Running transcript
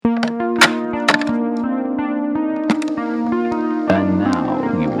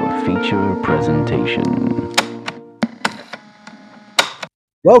Feature presentation.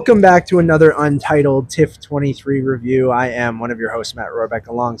 Welcome back to another untitled TIFF 23 review. I am one of your hosts, Matt Rohrbeck.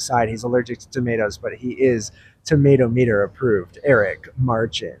 Alongside, he's allergic to tomatoes, but he is tomato meter approved, Eric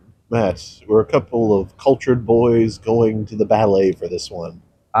Marchin. Matt, we're a couple of cultured boys going to the ballet for this one.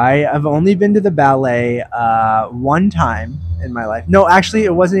 I have only been to the ballet one time in my life. No, actually,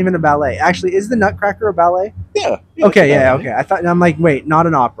 it wasn't even a ballet. Actually, is the Nutcracker a ballet? Yeah. Okay. I thought, I'm like, wait, not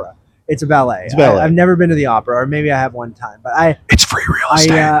an opera. It's a ballet. It's a ballet. I've never been to the opera, or maybe I have one time. But It's free real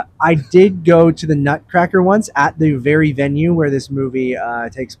estate. I did go to the Nutcracker once at the very venue where this movie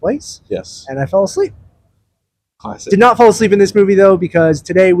takes place, Yes. and I fell asleep. Classic. Did not fall asleep in this movie, though, because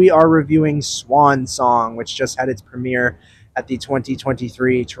today we are reviewing Swan Song, which just had its premiere at the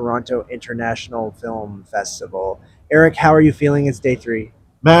 2023 Toronto International Film Festival. Eric, how are you feeling? It's day 3.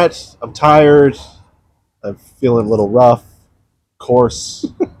 Matt, I'm tired. I'm feeling a little rough. Coarse.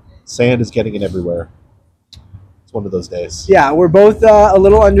 Sand is getting in everywhere. It's one of those days. Yeah, we're both a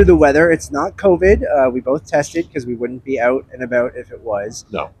little under the weather. It's not COVID. We both tested because we wouldn't be out and about if it was.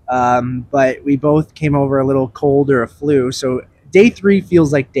 No. But we both came over a little cold or a flu. So day 3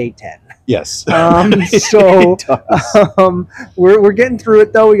 feels like day 10. Yes. So It does. we're getting through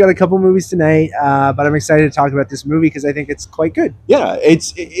it, though. We got a couple movies tonight, but I'm excited to talk about this movie because I think it's quite good. Yeah,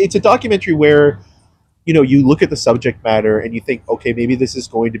 it's a documentary where, you know, you look at the subject matter and you think, okay, maybe this is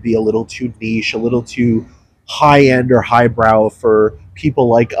going to be a little too niche, a little too high-end or highbrow for people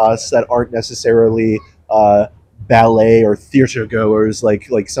like us that aren't necessarily ballet or theater goers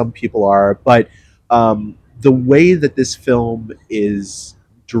like some people are. But the way that this film is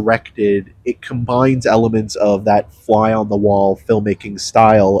directed, it combines elements of that fly-on-the-wall filmmaking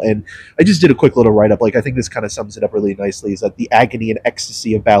style. And I just did a quick little write-up. I think this kind of sums it up really nicely, is that the agony and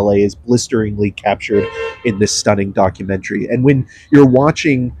ecstasy of ballet is blisteringly captured in this stunning documentary. And when you're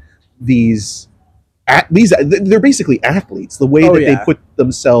watching these, they're basically athletes. The way they put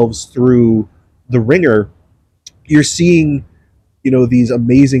themselves through the ringer, you're seeing, these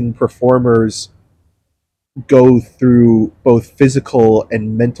amazing performers go through both physical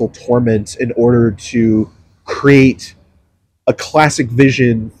and mental torment in order to create a classic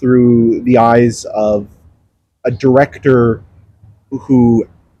vision through the eyes of a director who,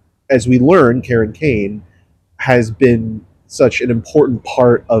 as we learn, Karen Kane, has been such an important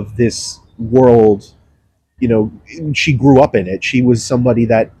part of this world. She grew up in it. She was somebody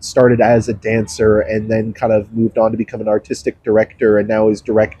that started as a dancer and then kind of moved on to become an artistic director and now is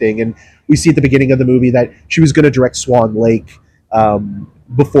directing. And we see at the beginning of the movie that she was going to direct Swan Lake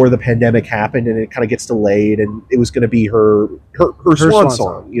before the pandemic happened, and it kind of gets delayed, and it was going to be her Swan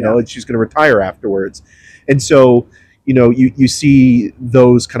Song, and she's going to retire afterwards. And so, you see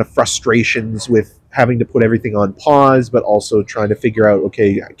those kind of frustrations with having to put everything on pause, but also trying to figure out,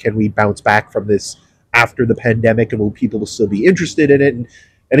 okay, can we bounce back from this after the pandemic, and will people still be interested in it? And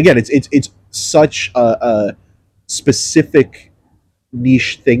again, it's such a specific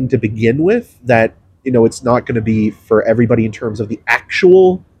niche thing to begin with that it's not going to be for everybody in terms of the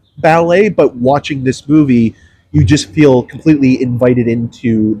actual ballet, but watching this movie, you just feel completely invited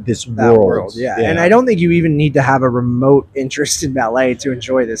into this world. Yeah. And I don't think you even need to have a remote interest in ballet to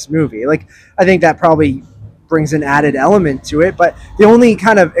enjoy this movie. I think that probably brings an added element to it, but the only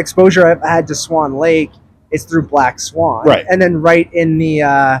kind of exposure I've had to Swan Lake is through Black Swan. Right. And then right in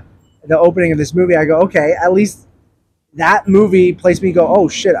the opening of this movie, I go, okay, at least that movie placed me go, oh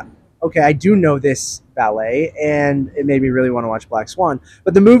shit, okay, I do know this ballet, and it made me really want to watch Black Swan.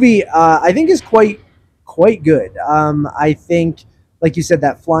 But the movie, I think, is quite good. I think, like you said,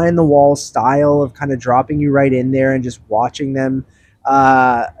 that fly in the wall style of kind of dropping you right in there and just watching them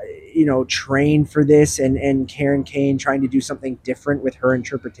train for this, and Karen Kane trying to do something different with her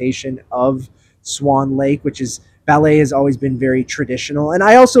interpretation of Swan Lake, which is, ballet has always been very traditional. And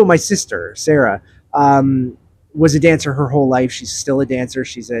my sister, Sarah, was a dancer her whole life. She's still a dancer.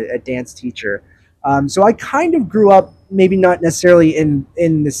 She's a dance teacher. So I kind of grew up, maybe not necessarily in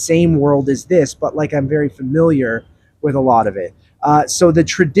the same world as this, but I'm very familiar with a lot of it. So the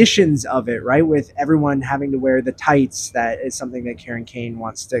traditions of it, right, with everyone having to wear the tights, that is something that Karen Kane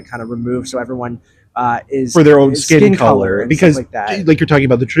wants to kind of remove, so everyone is for their own skin color, because like that. Like you're talking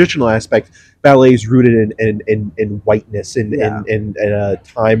about the traditional aspect, ballet is rooted in whiteness and in a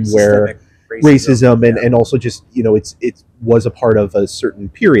time where racism and also just it was a part of a certain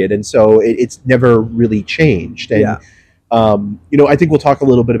period, and so it's never really changed. And I think we'll talk a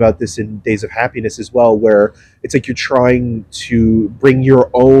little bit about this in Days of Happiness as well, where it's like you're trying to bring your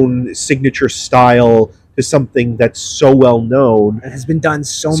own signature style to something that's so well known and has been done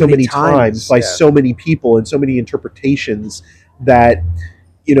so many times by so many people and so many interpretations, that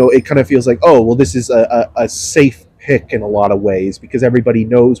it kind of feels like, oh, well, this is a safe pick in a lot of ways because everybody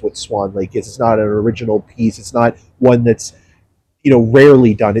knows what Swan Lake is. It's not an original piece. It's not one that's,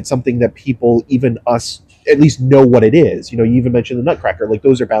 rarely done. It's something that people, even us, at least know what it is. You even mentioned the Nutcracker. Like,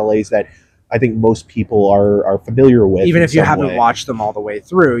 those are ballets that I think most people are familiar with. Even if you haven't watched them all the way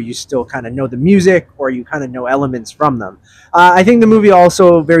through, you still kind of know the music, or you kind of know elements from them. I think the movie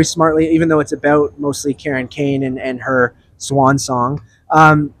also very smartly, even though it's about mostly Karen Kane and her Swan Song,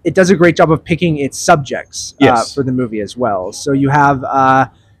 it does a great job of picking its subjects for the movie as well. So you have,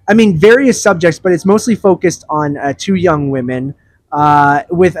 various subjects, but it's mostly focused on two young women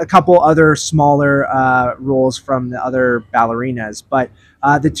with a couple other smaller roles from the other ballerinas. But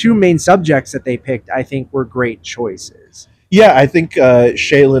the two main subjects that they picked, I think, were great choices. Yeah, I think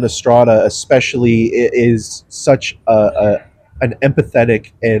Shaylin Estrada especially is such an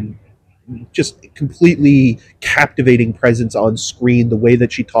empathetic and just completely captivating presence on screen. The way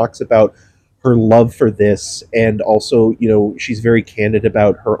that she talks about her love for this, and also, she's very candid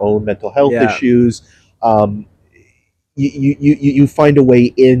about her own mental health issues. You find a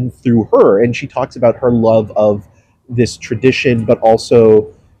way in through her, and she talks about her love of this tradition, but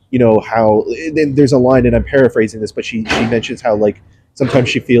also, how there's a line, and I'm paraphrasing this, but she mentions how, like, sometimes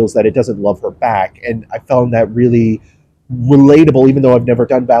she feels that it doesn't love her back, and I found that really relatable, even though I've never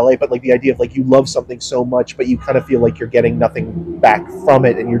done ballet. But like, the idea of, like, you love something so much, but you kind of feel like you're getting nothing back from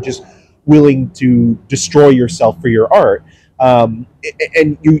it, and you're just willing to destroy yourself for your art. And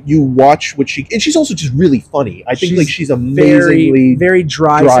you watch what and she's also just really funny. I think she's amazingly very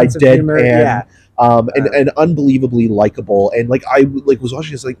dry deadpan, and unbelievably likable. And like, I was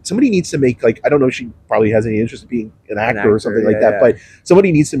watching this, like, somebody needs to make, like, I don't know if she probably has any interest in being an actor or something like that, but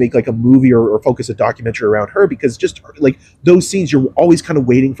somebody needs to make like a movie or focus a documentary around her, because just like those scenes, you're always kind of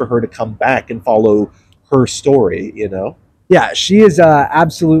waiting for her to come back and follow her story. Yeah, she is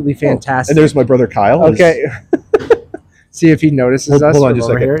absolutely fantastic. And there's my brother Kyle. Okay. See if he notices us. Hold on just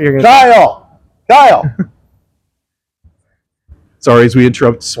a second. Here. Kyle! Sorry, as we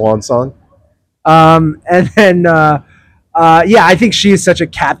interrupt Swan Song. And then, I think she is such a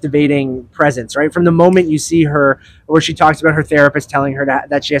captivating presence, right? From the moment you see her, where she talks about her therapist telling her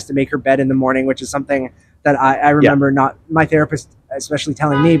that she has to make her bed in the morning, which is something that I remember not my therapist especially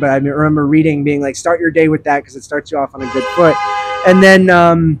telling me, but I remember reading, being like, start your day with that because it starts you off on a good foot. And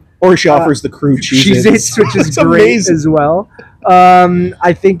then... or she offers the crew cheese-its, which is great amazing as well.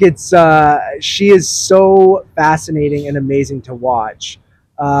 I think she is so fascinating and amazing to watch.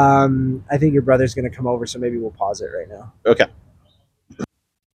 I think your brother's going to come over, so maybe we'll pause it right now. Okay.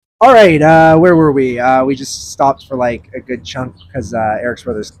 All right. Where were we? We just stopped for like a good chunk because Eric's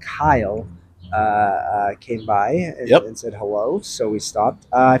brother's Kyle came by and said hello. So we stopped.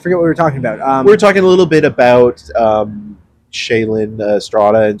 I forget what we were talking about. We were talking a little bit about Shaylin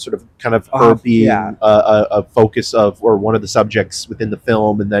Estrada and sort of kind of her being a focus of, or one of the subjects within the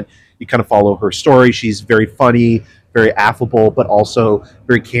film, and then you kind of follow her story. She's very funny, very affable, but also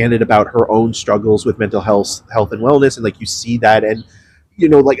very candid about her own struggles with mental health and wellness. And like, you see that. And,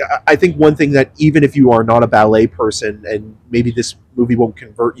 like, I think one thing that, even if you are not a ballet person, and maybe this movie won't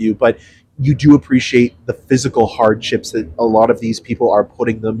convert you, but you do appreciate the physical hardships that a lot of these people are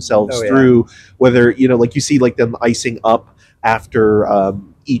putting themselves through, whether, like, you see like them icing up after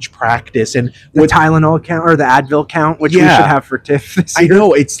each practice, and the Tylenol count or the Advil count, which we should have for TIFF this year. I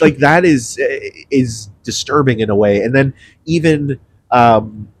know, it's like, that is disturbing in a way. And then even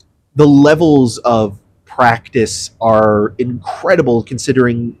the levels of practice are incredible,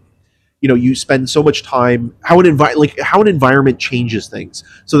 considering you spend so much time, how an environment changes things.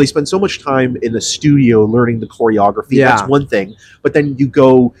 So they spend so much time in the studio learning the choreography. That's one thing, but then you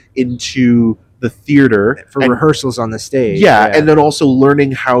go into the theater for rehearsals on the stage. And then also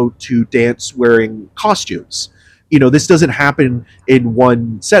learning how to dance wearing costumes. This doesn't happen in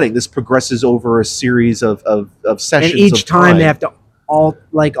one setting. This progresses over a series of sessions. And each time they have to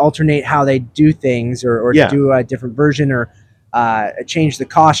alternate how they do things, or do a different version, or change the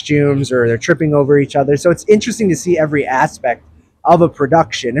costumes, or they're tripping over each other. So it's interesting to see every aspect of a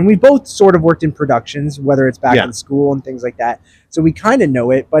production. And we both sort of worked in productions, whether it's back in school and things like that. So we kind of know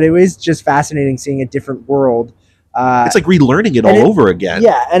it, but it was just fascinating seeing a different world. It's like relearning it all over again.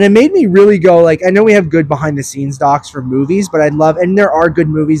 Yeah, and it made me really go, like, I know we have good behind the scenes docs for movies, but I'd love, and there are good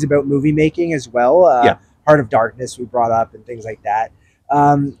movies about movie making as well. Heart of Darkness we brought up and things like that.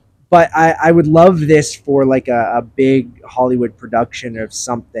 But I would love this for like a big Hollywood production of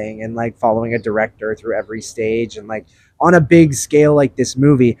something, and like following a director through every stage, and like on a big scale like this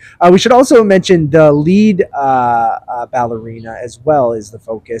movie. We should also mention the lead ballerina as well is the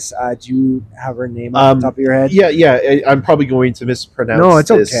focus. Do you have her name off the top of your head? I'm probably going to mispronounce. No, it's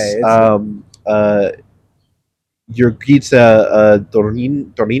this. okay. Jurgita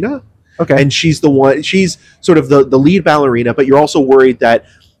Dornina. Okay. And she's the one. She's sort of the lead ballerina, but you're also worried that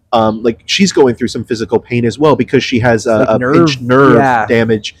like she's going through some physical pain as well because she has a pinched nerve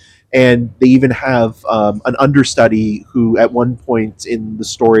damage. And they even have an understudy who, at one point in the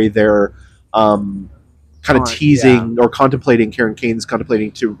story, they're kind of teasing or contemplating. Karen Kane's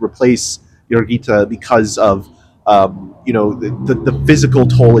contemplating to replace Yorgita because of the physical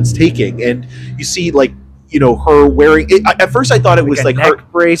toll it's taking. And you see, like, her wearing it. At first, I thought it was like neck her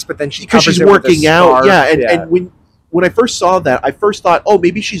brace, but then because she's working out. And when I first saw that, I first thought, oh,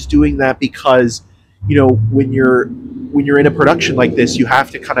 maybe she's doing that because when you're in a production like this, you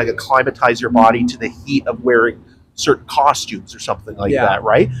have to kind of acclimatize your body to the heat of wearing certain costumes or something like that,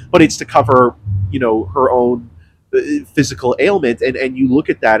 right? But it's to cover, her own physical ailment, and you look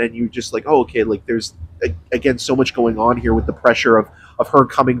at that and you're just like, oh, okay, like there's again so much going on here with the pressure of her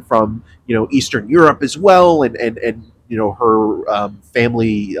coming from Eastern Europe as well, and her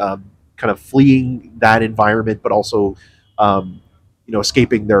family kind of fleeing that environment, but also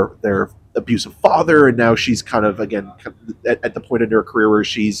escaping their abusive father, and now she's kind of again at the point in her career where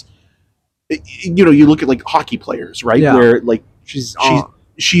she's you look at like hockey players, right? Where like she's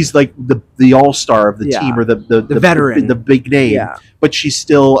like the all-star of the team, or the veteran, the big name, but she's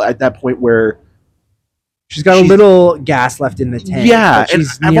still at that point where she's got a little gas left in the tank. And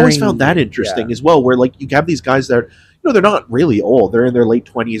I've always found that interesting as well, where like you have these guys that they're not really old. They're in their late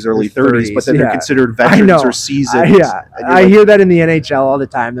 20s, early 30s, but then they're considered veterans or seasoned. I hear that in the NHL all the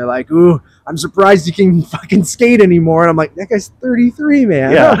time. They're like, ooh, I'm surprised you can fucking skate anymore. And I'm like, that guy's 33,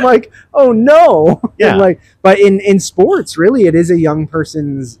 man. I'm like, oh no. But in sports, really, it is a young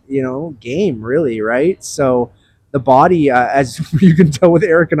person's, game, really, right? So the body, as you can tell with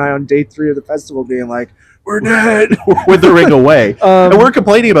Eric and I on day 3 of the festival being like, we're dead, we're withering away, and we're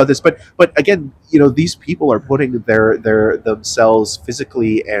complaining about this. But again, these people are putting their themselves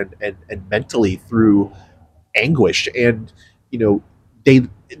physically and mentally through anguish, and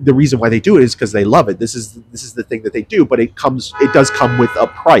the reason why they do it is because they love it. This is the thing that they do, but it does come with a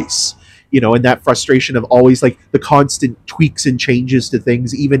price, and that frustration of always like the constant tweaks and changes to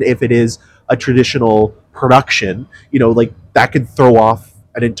things, even if it is a traditional production, like that can throw off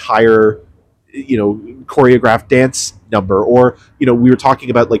an entire choreographed dance number. Or we were talking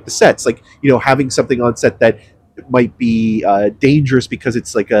about like the sets, like having something on set that might be dangerous because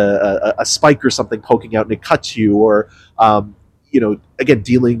it's like a spike or something poking out and it cuts you, or again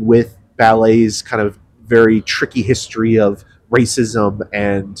dealing with ballet's kind of very tricky history of racism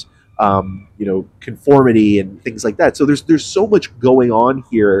and conformity and things like that. So there's so much going on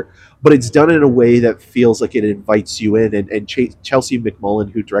here, but it's done in a way that feels like it invites you in. And Chelsea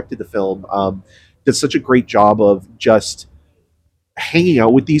McMullen, who directed the film, does such a great job of just hanging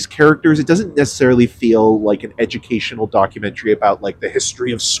out with these characters. It doesn't necessarily feel like an educational documentary about like the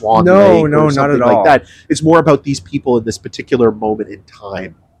history of Swan Lake or something not at all. That. It's more about these people in this particular moment in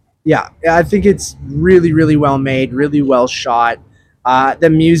time. Yeah, I think it's really, really well made, really well shot. The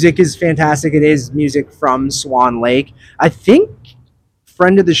music is fantastic. It is music from Swan Lake. I think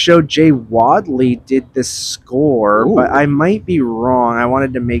friend of the show Jay Wadley did the score, but I might be wrong. I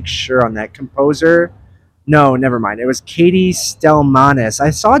wanted to make sure on that. Composer, no, never mind. It was Katie Stelmanis. I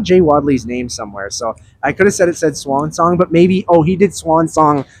saw Jay Wadley's name somewhere, so I could have said it said Swan Song, but maybe he did Swan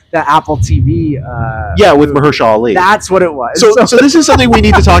Song, the Apple TV. With Mahershala Ali. That's what it was. So this is something we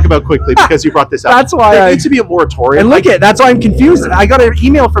need to talk about quickly because you brought this up. That's why there needs to be a moratorium. And that's why I'm confused. I got an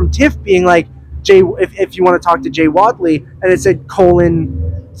email from TIFF being like, Jay, if you want to talk to Jay Wadley, and it said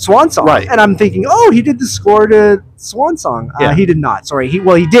Swan Song, right? And I'm thinking, he did the score to Swan Song. He did not. Sorry, he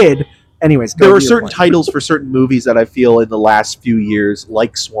did. Anyways, there are certain titles for certain movies that I feel in the last few years,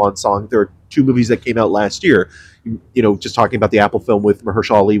 like Swan Song. There are 2 movies that came out last year. Just talking about the Apple film with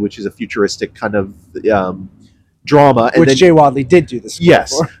Mahershala Ali, which is a futuristic kind of drama, and which Jay Wadley did do this.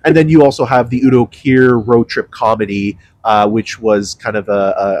 Yes, and then you also have the Udo Kier road trip comedy, which was kind of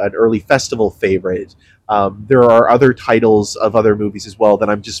an early festival favorite. There are other titles of other movies as well that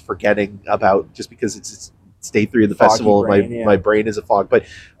I'm just forgetting about, just because it's day 3 of the festival. My brain is a fog, but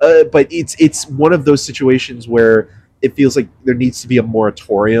it's one of those situations where it feels like there needs to be a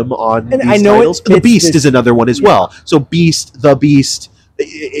moratorium on these titles. The Beast is another one as well. So Beast, The Beast,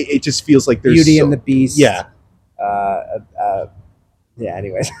 it just feels like there's Beauty and the Beast. Yeah.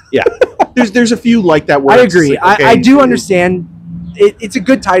 Anyways. Yeah. There's a few like that where I agree. Like, okay, I do understand it's a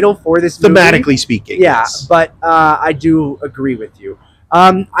good title for this movie. Thematically speaking, Yeah, yes. but I do agree with you.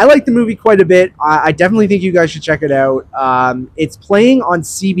 I like the movie quite a bit. I definitely think you guys should check it out. It's playing on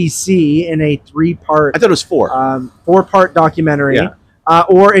CBC in a I thought it was 4. 4-part documentary. Yeah.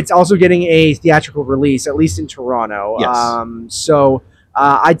 Or it's also getting a theatrical release, at least in Toronto. Yes. So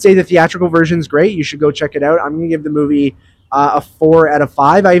I'd say the theatrical version is great. You should go check it out. I'm going to give the movie a 4 out of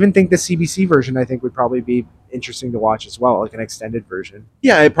 5. I even think the CBC version, I think, would probably be interesting to watch as well, like an extended version.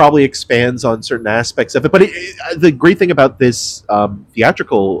 Yeah, it probably expands on certain aspects of it. But the great thing about this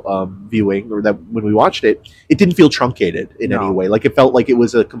theatrical viewing, or that when we watched it, it didn't feel truncated in any way. Like, it felt like it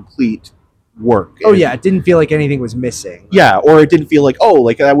was a complete work. Oh, yeah, it didn't feel like anything was missing. Yeah, or it didn't feel like, oh,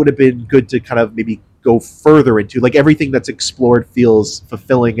 like that would have been good to kind of maybe go further into. Like, everything that's explored feels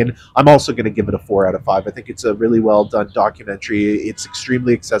fulfilling, and I'm also going to give it a 4 out of 5. I think it's a really well done documentary. It's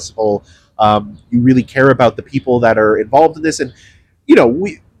extremely accessible. You really care about the people that are involved in this, and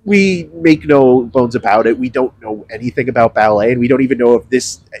we make no bones about it. We don't know anything about ballet, and we don't even know if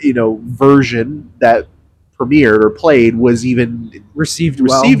this version that premiered or played was even received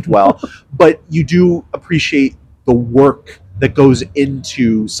well. But you do appreciate the work that goes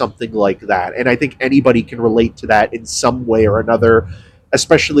into something like that, and I think anybody can relate to that in some way or another,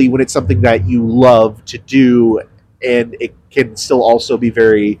 especially when it's something that you love to do, and it can still also be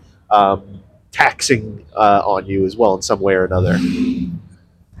very taxing on you as well in some way or another.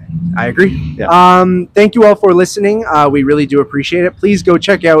 I agree. Yeah. Thank you all for listening. We really do appreciate it. Please go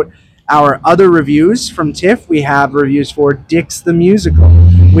check out our other reviews from TIFF. We have reviews for Dix the Musical.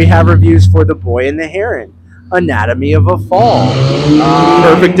 We have reviews for The Boy and the Heron, Anatomy of a Fall,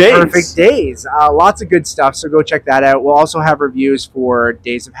 Perfect Days. Lots of good stuff, so go check that out. We'll also have reviews for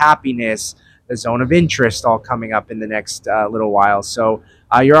Days of Happiness, The Zone of Interest, all coming up in the next little while. So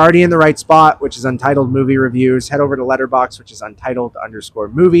you're already in the right spot, which is Untitled Movie Reviews. Head over to Letterboxd, which is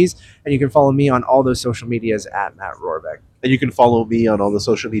Untitled_movies, and you can follow me on all those social medias at Matt Rohrbeck. And you can follow me on all the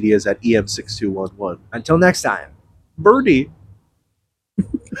social medias at EM6211. Until next time. Birdie.